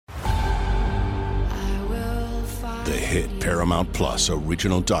The hit Paramount Plus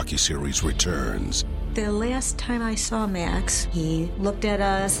original docuseries returns. The last time I saw Max, he looked at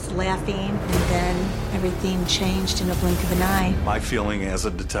us laughing, and then everything changed in a blink of an eye. My feeling as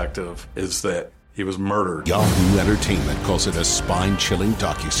a detective is that he was murdered. Yahoo Entertainment calls it a spine-chilling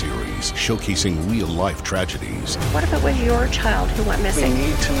docuseries showcasing real-life tragedies. What if it was your child who went missing? We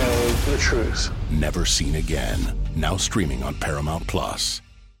need to know the truth. Never seen again. Now streaming on Paramount Plus.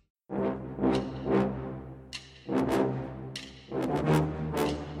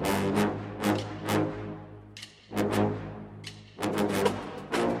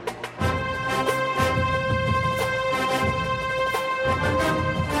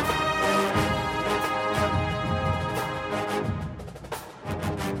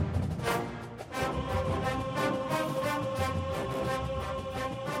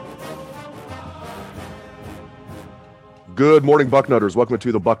 Good morning, Bucknutters. Welcome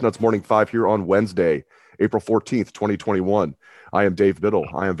to the Bucknuts Morning Five here on Wednesday, April 14th, 2021. I am Dave Biddle.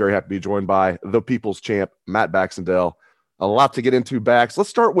 I am very happy to be joined by the People's Champ, Matt Baxendale. A lot to get into, Bax. Let's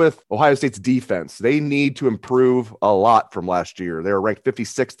start with Ohio State's defense. They need to improve a lot from last year. They were ranked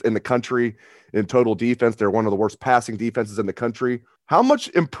 56th in the country in total defense. They're one of the worst passing defenses in the country. How much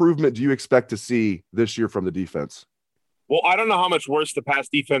improvement do you expect to see this year from the defense? Well, I don't know how much worse the pass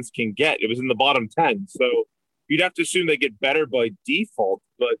defense can get. It was in the bottom 10, so you'd have to assume they get better by default.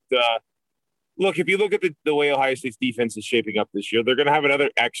 But look, if you look at the way Ohio State's defense is shaping up this year, they're going to have another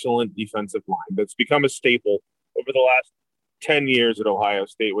excellent defensive line that's become a staple over the last 10 years at Ohio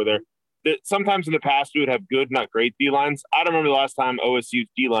State, where they're sometimes in the past we would have good, not great D-lines. I don't remember the last time OSU's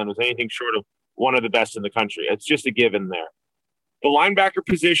D-line was anything short of one of the best in the country. It's just a given there. The linebacker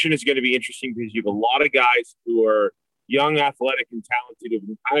position is going to be interesting because you have a lot of guys who are young, athletic, and talented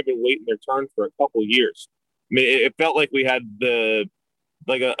who've kind of been waiting their turn for a couple years. I mean, it felt like we had a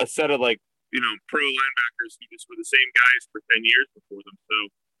set of pro linebackers who just were the same guys for 10 years before them.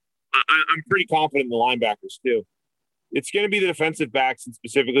 So I'm pretty confident in the linebackers too. It's going to be the defensive backs and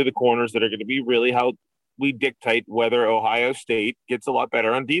specifically the corners that are going to be really how we dictate whether Ohio State gets a lot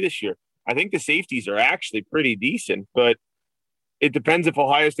better on D this year. I think the safeties are actually pretty decent, but it depends if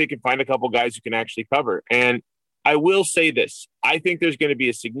Ohio State can find a couple guys who can actually cover. And I will say this, I think there's going to be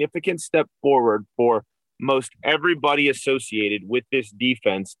a significant step forward for most everybody associated with this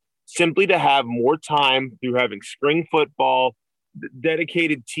defense simply to have more time through having spring football,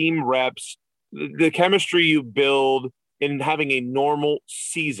 dedicated team reps, the chemistry you build in having a normal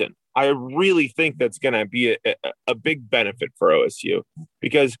season. I really think that's going to be a big benefit for OSU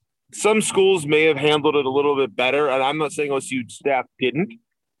because some schools may have handled it a little bit better. And I'm not saying OSU staff didn't,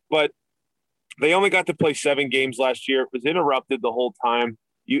 but they only got to play 7 games last year. It was interrupted the whole time.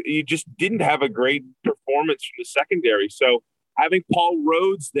 You just didn't have a great performance from the secondary. So having Paul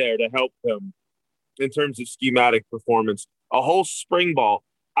Rhodes there to help them in terms of schematic performance, a whole spring ball,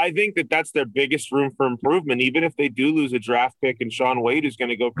 I think that's their biggest room for improvement. Even if they do lose a draft pick and Shaun Wade is going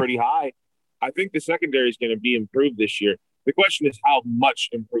to go pretty high, I think the secondary is going to be improved this year. The question is how much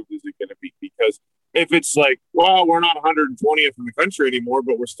improved is it going to be? Because if it's like, well, we're not 120th in the country anymore,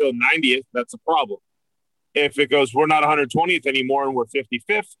 but we're still 90th, that's a problem. If it goes, we're not 120th anymore and we're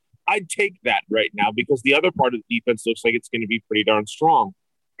 55th, I'd take that right now because the other part of the defense looks like it's going to be pretty darn strong.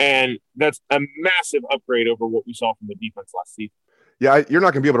 And that's a massive upgrade over what we saw from the defense last season. Yeah, you're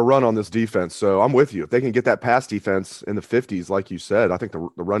not going to be able to run on this defense, so I'm with you. If they can get that pass defense in the 50s, like you said, I think the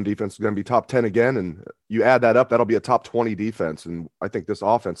run defense is going to be top 10 again, and you add that up, that'll be a top 20 defense, and I think this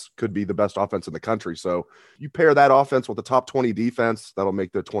offense could be the best offense in the country. So you pair that offense with the top 20 defense, that'll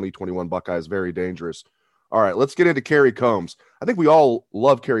make the 2021 Buckeyes very dangerous. All right, let's get into Kerry Combs. I think we all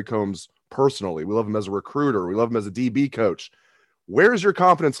love Kerry Combs personally. We love him as a recruiter. We love him as a DB coach. Where's your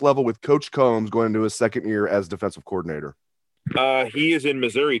confidence level with Coach Combs going into his second year as defensive coordinator? He is in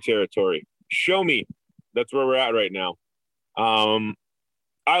Missouri territory. Show me. That's where we're at right now.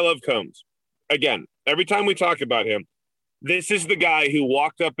 I love Combs. Again, every time we talk about him, this is the guy who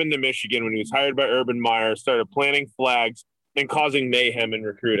walked up into Michigan when he was hired by Urban Meyer, started planting flags and causing mayhem in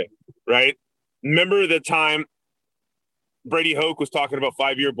recruiting, right? Remember the time Brady Hoke was talking about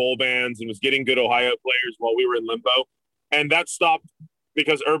 5-year bowl bans and was getting good Ohio players while we were in limbo? And that stopped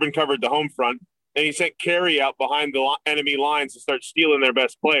because Urban covered the home front. And he sent Kerry out behind the enemy lines to start stealing their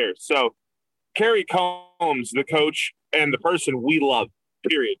best players. So Kerry Combs, the coach and the person we love,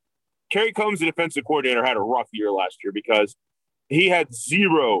 period. Kerry Combs, the defensive coordinator, had a rough year last year because he had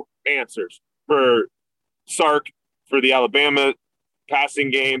zero answers for Sark, for the Alabama passing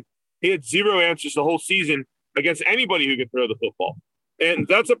game. He had zero answers the whole season against anybody who could throw the football. And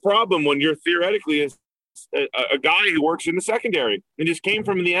that's a problem when you're theoretically a guy who works in the secondary and just came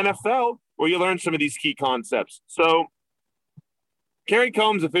from the NFL where you learn some of these key concepts. So Kerry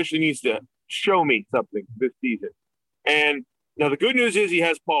Combs officially needs to show me something this season. And now the good news is he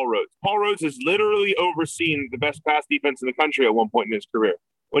has Paul Rhodes. Paul Rhodes has literally overseen the best pass defense in the country at one point in his career.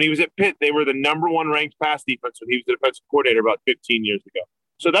 When he was at Pitt, they were the number one ranked pass defense when he was the defensive coordinator about 15 years ago.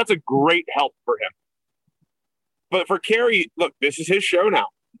 So that's a great help for him. But for Kerry, look, this is his show now.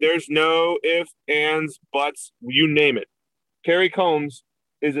 There's no ifs, ands, buts, you name it. Kerry Combs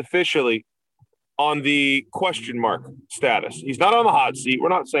is officially on the question mark status. He's not on the hot seat. We're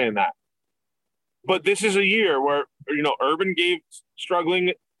not saying that. But this is a year where, Urban gave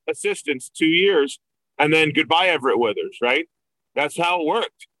struggling assistants 2 years, and then goodbye Everett Withers, right? That's how it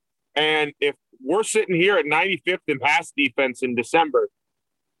worked. And if we're sitting here at 95th in pass defense in December,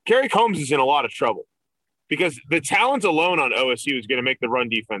 Kerry Combs is in a lot of trouble because the talent alone on OSU is going to make the run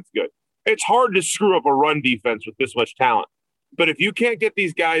defense good. It's hard to screw up a run defense with this much talent. But if you can't get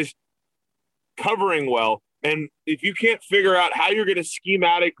these guys covering well, and if you can't figure out how you're going to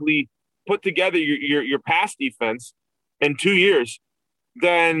schematically put together your pass defense in 2 years,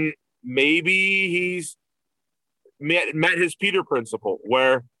 then maybe he's met his Peter principle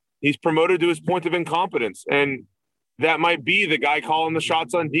where he's promoted to his point of incompetence. And that might be the guy calling the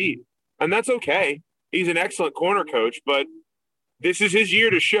shots on D. And that's okay. He's an excellent corner coach, but this is his year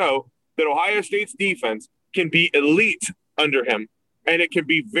to show that Ohio State's defense can be elite under him, and it can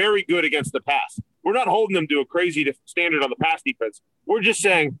be very good against the pass. We're not holding them to a crazy standard on the pass defense. We're just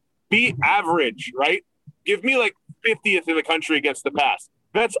saying be average, right? Give me like 50th in the country against the pass.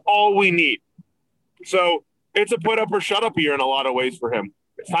 That's all we need. So it's a put up or shut up year in a lot of ways for him.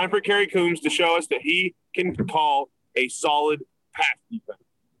 It's time for Kerry Combs to show us that he can call a solid pass defense.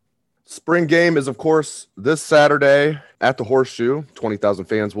 Spring game is, of course, this Saturday at the Horseshoe. 20,000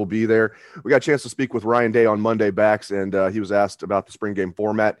 fans will be there. We got a chance to speak with Ryan Day on Monday Backs, and he was asked about the spring game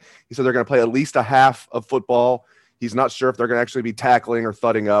format. He said they're going to play at least a half of football. He's not sure if they're going to actually be tackling or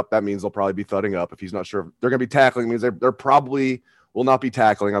thudding up. That means they'll probably be thudding up. If he's not sure if they're going to be tackling, it means they're probably will not be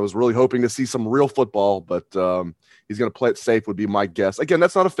tackling. I was really hoping to see some real football, but he's going to play it safe would be my guess. Again,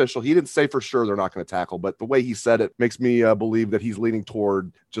 that's not official. He didn't say for sure they're not going to tackle, but the way he said it makes me believe that he's leaning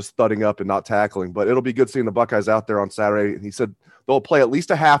toward just thudding up and not tackling. But it'll be good seeing the Buckeyes out there on Saturday. And he said they'll play at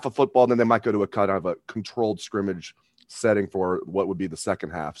least a half of football, and then they might go to a kind of a controlled scrimmage setting for what would be the second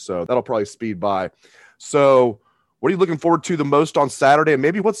half. So that'll probably speed by. So what are you looking forward to the most on Saturday? And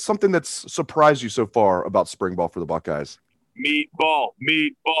maybe what's something that's surprised you so far about spring ball for the Buckeyes? Meatball.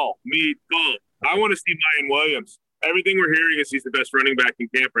 I want to see Mayan Williams. Everything we're hearing is he's the best running back in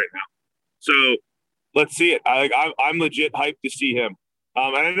camp right now. So let's see it. I'm legit hyped to see him.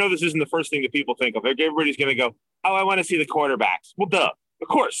 And I know this isn't the first thing that people think of. Everybody's going to go, oh, I want to see the quarterbacks. Well, duh. Of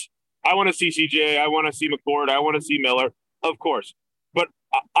course. I want to see CJ. I want to see McCord. I want to see Miller. Of course. But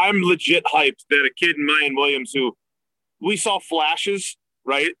I'm legit hyped that a kid in Mayan Williams who we saw flashes,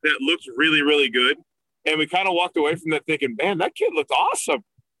 right, that looked really, really good. And we kind of walked away from that thinking, man, that kid looked awesome.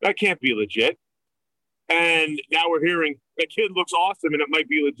 That can't be legit. And now we're hearing that kid looks awesome and it might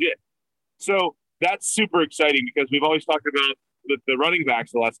be legit. So that's super exciting because we've always talked about the running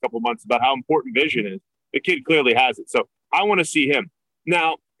backs the last couple of months about how important vision is. The kid clearly has it. So I want to see him.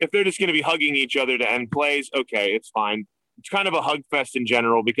 Now, if they're just going to be hugging each other to end plays, okay, it's fine. It's kind of a hug fest in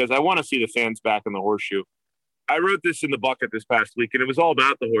general because I want to see the fans back in the Horseshoe. I wrote this in the bucket this past week, and it was all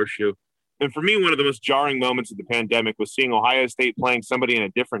about the Horseshoe. And for me, one of the most jarring moments of the pandemic was seeing Ohio State playing somebody in a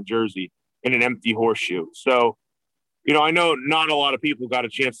different jersey in an empty Horseshoe. So, I know not a lot of people got a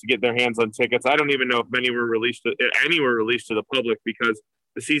chance to get their hands on tickets. I don't even know if any were released to the public because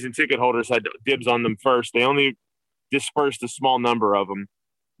the season ticket holders had dibs on them first. They only dispersed a small number of them.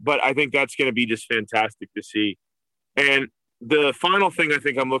 But I think that's going to be just fantastic to see. And the final thing I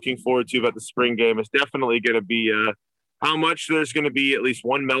think I'm looking forward to about the spring game is definitely going to be how much there's going to be at least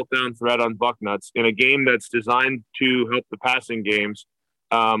one meltdown threat on Bucknuts in a game that's designed to help the passing games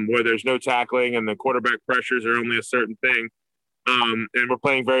where there's no tackling and the quarterback pressures are only a certain thing. And we're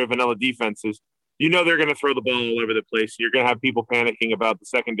playing very vanilla defenses. They're going to throw the ball all over the place. You're going to have people panicking about the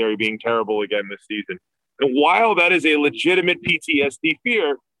secondary being terrible again this season. And while that is a legitimate PTSD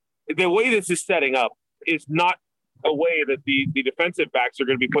fear, the way this is setting up is not a way that the defensive backs are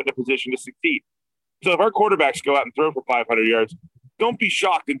going to be put in a position to succeed. So if our quarterbacks go out and throw for 500 yards, don't be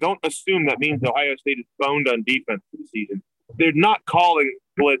shocked and don't assume that means Ohio State is boned on defense for the season. They're not calling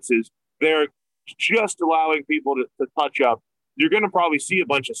blitzes. They're just allowing people to touch up. You're going to probably see a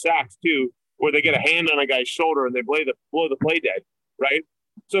bunch of sacks too, where they get a hand on a guy's shoulder and they blow the play dead, right?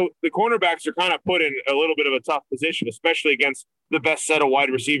 So the cornerbacks are kind of put in a little bit of a tough position, especially against the best set of wide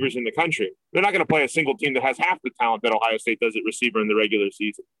receivers in the country. They're not going to play a single team that has half the talent that Ohio State does at receiver in the regular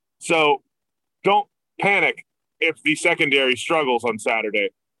season. So don't panic if the secondary struggles on Saturday.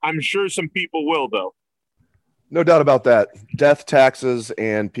 I'm sure some people will, though. No doubt about that. Death, taxes,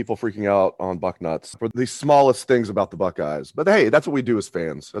 and people freaking out on Bucknuts for the smallest things about the Buckeyes. But hey, that's what we do as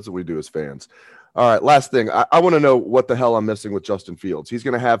fans. All right, last thing. I want to know what the hell I'm missing with Justin Fields. He's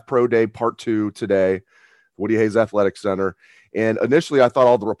going to have Pro Day Part 2 today, Woody Hayes Athletic Center. And initially, I thought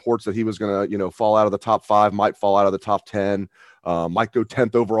all the reports that he was going to, fall out of the top 5, might fall out of the top 10, might go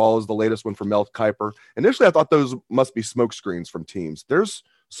 10th overall is the latest one from Mel Kiper. Initially, I thought those must be smoke screens from teams. There's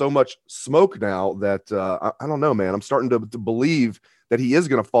so much smoke now that I don't know, man. I'm starting to believe that he is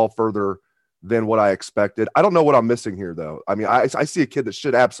going to fall further than what I expected. I don't know what I'm missing here, though. I mean, I see a kid that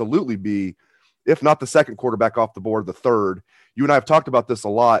should absolutely be, if not the second quarterback off the board, the third. You and I have talked about this a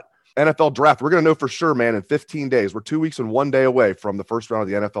lot. NFL draft, we're going to know for sure, man, in 15 days. We're 2 weeks and 1 day away from the first round of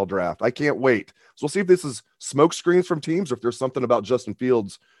the NFL draft. I can't wait. So we'll see if this is smoke screens from teams or if there's something about Justin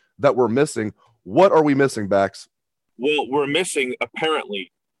Fields that we're missing. What are we missing, Bax? Well, we're missing,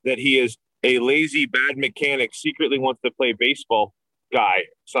 apparently, that he is a lazy, bad mechanic, secretly wants to play baseball guy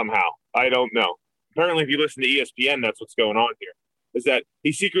somehow. I don't know. Apparently, if you listen to ESPN, that's what's going on here, is that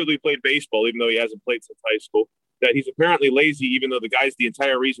he secretly played baseball, even though he hasn't played since high school. That he's apparently lazy, even though the guy's the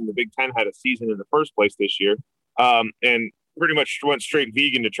entire reason the Big Ten had a season in the first place this year, and pretty much went straight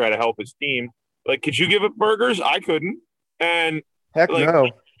vegan to try to help his team. Like, could you give up burgers? I couldn't. And heck no.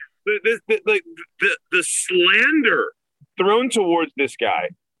 The slander thrown towards this guy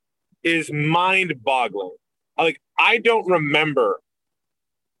is mind-boggling. Like, I don't remember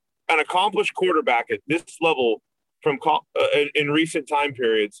an accomplished quarterback at this level from in recent time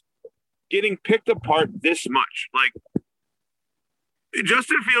periods getting picked apart this much. Like,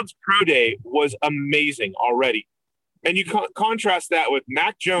 Justin Fields' pro day was amazing already. And you contrast that with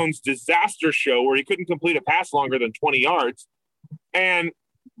Mac Jones' disaster show where he couldn't complete a pass longer than 20 yards. And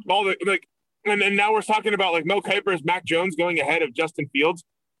all the, like, and now we're talking about like Mel Kiper's Mac Jones going ahead of Justin Fields.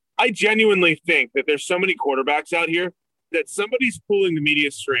 I genuinely think that there's so many quarterbacks out here that somebody's pulling the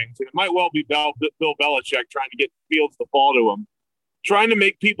media strings, and it might well be Bill Belichick trying to get Fields to fall to him, trying to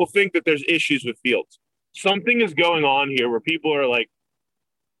make people think that there's issues with Fields. Something is going on here where people are like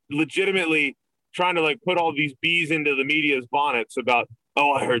legitimately trying to like put all these bees into the media's bonnets about,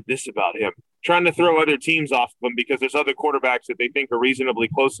 oh, I heard this about him, trying to throw other teams off of him because there's other quarterbacks that they think are reasonably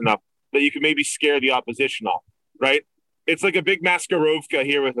close enough that you can maybe scare the opposition off, right? It's like a big Maskarovka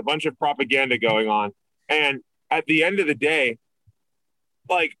here with a bunch of propaganda going on. And at the end of the day,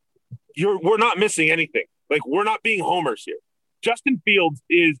 like, we're not missing anything. Like, we're not being homers here. Justin Fields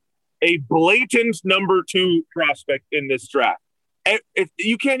is a blatant number 2 prospect in this draft.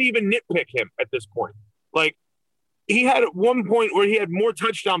 You can't even nitpick him at this point. Like, he had at one point where he had more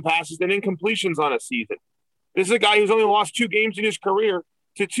touchdown passes than incompletions on a season. This is a guy who's only lost 2 games in his career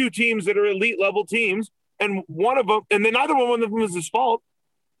to 2 teams that are elite level teams. And one of them, and then neither one of them is his fault.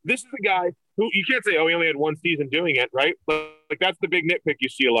 This is a guy who you can't say, oh, he only had 1 season doing it, right? Like, that's the big nitpick you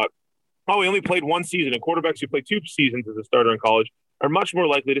see a lot. Oh, he only played 1 season, and quarterbacks who play 2 seasons as a starter in college are much more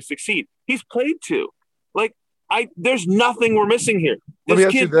likely to succeed. He's played 2. Like, there's nothing we're missing here. Let me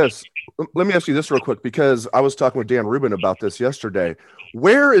ask you this real quick, because I was talking with Dan Rubin about this yesterday.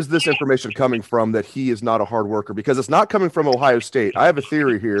 Where is this information coming from that he is not a hard worker? Because it's not coming from Ohio State. I have a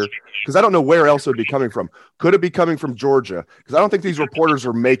theory here, because I don't know where else it would be coming from. Could it be coming from Georgia? Because I don't think these reporters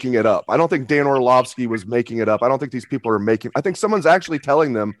are making it up. I don't think Dan Orlovsky was making it up. I don't think these people are making – I think someone's actually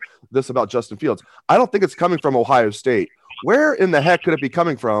telling them this about Justin Fields. I don't think it's coming from Ohio State. Where in the heck could it be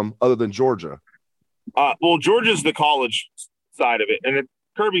coming from other than Georgia? Well, Georgia's the college side of it. And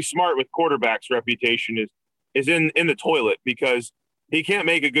Kirby Smart with quarterbacks reputation is in the toilet because he can't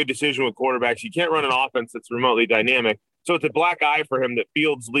make a good decision with quarterbacks. He can't run an offense that's remotely dynamic. So it's a black eye for him that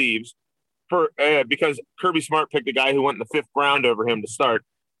Fields leaves because Kirby Smart picked a guy who went in the 5th round over him to start.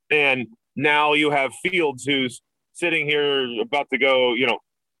 And now you have Fields who's sitting here about to go,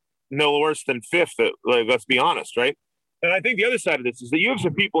 no worse than 5th. Let's be honest, right? And I think the other side of this is that you have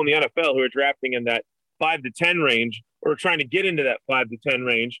some people in the NFL who are drafting in that 5 to 10 range or trying to get into that 5 to 10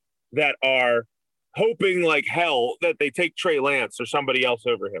 range that are hoping like hell that they take Trey Lance or somebody else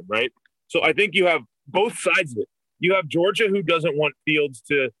over him, right? So I think you have both sides of it. You have Georgia who doesn't want Fields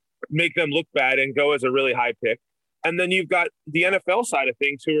to make them look bad and go as a really high pick. And then you've got the NFL side of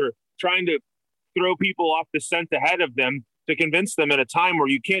things who are trying to throw people off the scent ahead of them to convince them at a time where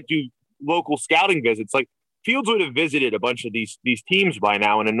you can't do local scouting visits. Like, Fields would have visited a bunch of these teams by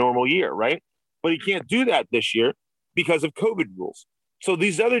now in a normal year, right? But he can't do that this year because of COVID rules. So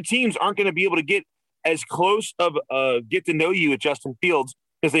these other teams aren't going to be able to get as close of get to know you with Justin Fields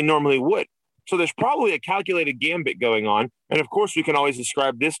as they normally would. So there's probably a calculated gambit going on. And of course, we can always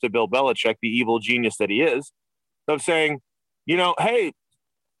ascribe this to Bill Belichick, the evil genius that he is, of saying, hey,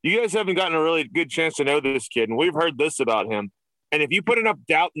 you guys haven't gotten a really good chance to know this kid, and we've heard this about him. And if you put enough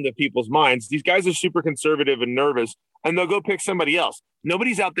doubt into people's minds, these guys are super conservative and nervous, and they'll go pick somebody else.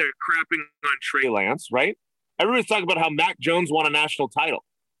 Nobody's out there crapping on Trey Lance, right? Everybody's talking about how Mac Jones won a national title,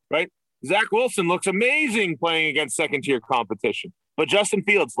 right? Zach Wilson looks amazing playing against second-tier competition. But Justin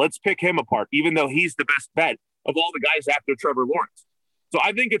Fields, let's pick him apart, even though he's the best bet of all the guys after Trevor Lawrence. So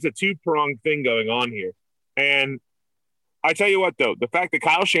I think it's a two-pronged thing going on here. And I tell you what, though, the fact that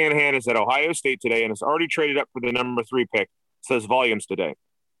Kyle Shanahan is at Ohio State today and has already traded up for the number 3 pick says volumes today.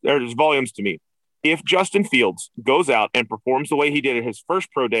 There's volumes to me. If Justin Fields goes out and performs the way he did at his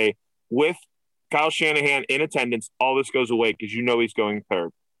first pro day with Kyle Shanahan in attendance, all this goes away because he's going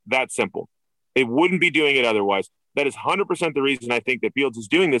third. That's simple. It wouldn't be doing it otherwise. That is 100% the reason I think that Fields is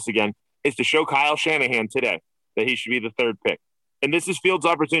doing this again, is to show Kyle Shanahan today that he should be the third pick. And this is Fields'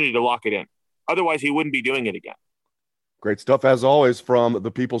 opportunity to lock it in. Otherwise, he wouldn't be doing it again. Great stuff, as always, from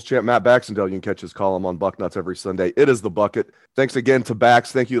the People's Champ, Matt Baxendale. You can catch his column on Bucknuts every Sunday. It is The Bucket. Thanks again to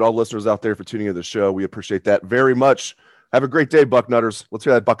Bax. Thank you to all listeners out there for tuning into the show. We appreciate that very much. Have a great day, Bucknutters. Let's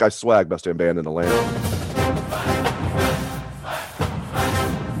hear that Buckeye swag, best damn band in the land.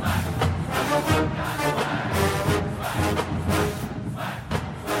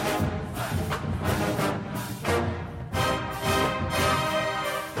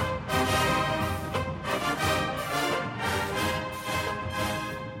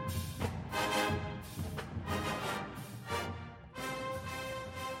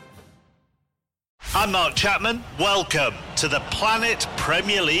 I'm Mark Chapman. Welcome to the Planet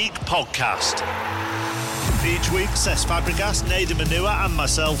Premier League podcast. Each week, Cesc Fabregas, Nader Manua and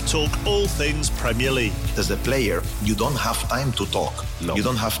myself talk all things Premier League. As a player, you don't have time to talk. No. You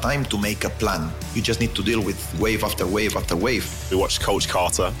don't have time to make a plan. You just need to deal with wave after wave after wave. We watched Coach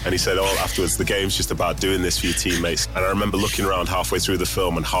Carter and he said, afterwards, the game's just about doing this for your teammates. And I remember looking around halfway through the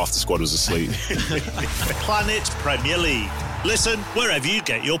film and half the squad was asleep. Planet Premier League. Listen wherever you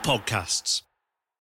get your podcasts.